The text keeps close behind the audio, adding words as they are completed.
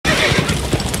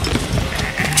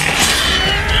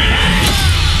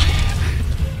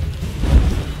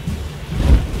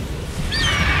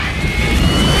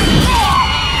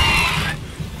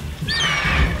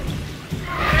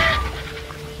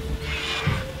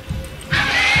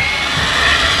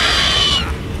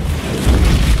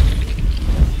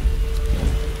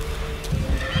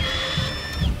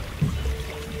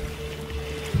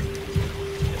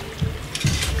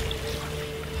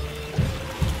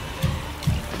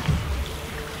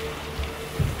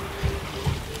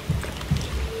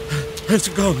Has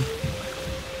it gone?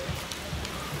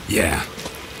 Yeah.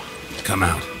 Come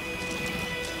out.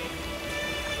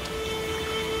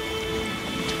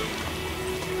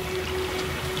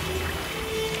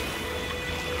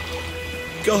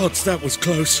 Gods, that was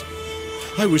close.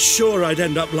 I was sure I'd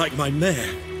end up like my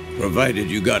mare. Provided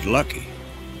you got lucky.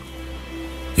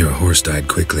 Your horse died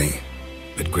quickly,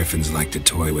 but griffins like to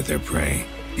toy with their prey.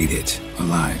 Eat it,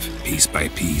 alive, piece by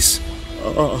piece.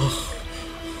 Oh.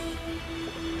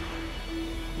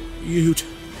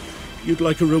 You'd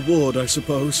like a reward, I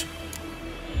suppose.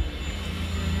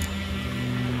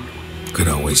 Could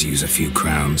always use a few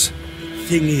crowns.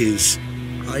 Thing is,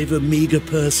 I've a meager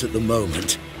purse at the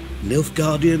moment.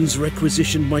 Nilfgaardians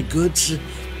requisitioned my goods.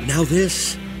 Now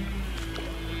this.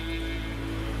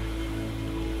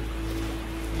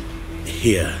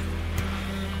 Here.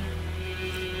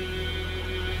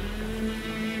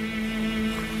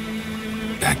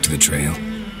 Back to the trail.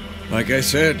 Like I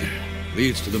said,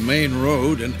 leads to the main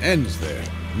road and ends there,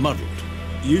 muddled.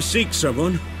 You seek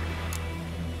someone?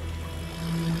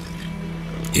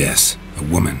 Yes, a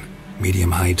woman.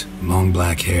 Medium height, long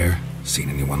black hair. Seen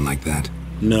anyone like that?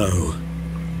 No.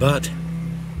 But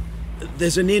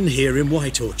there's an inn here in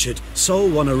White Orchard. Sole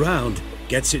one around.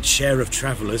 Gets its share of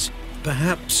travelers.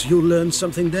 Perhaps you'll learn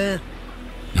something there?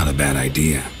 Not a bad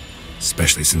idea.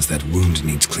 Especially since that wound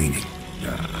needs cleaning.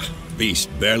 Beast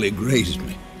barely grazed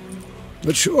me.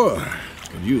 But sure,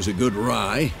 could use a good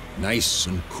rye. Nice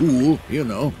and cool, you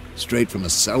know, straight from a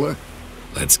cellar.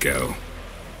 Let's go.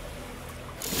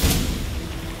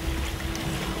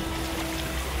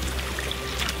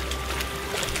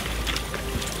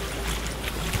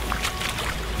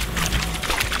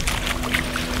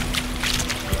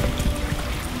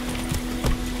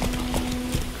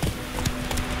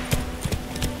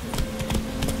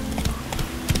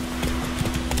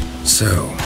 So,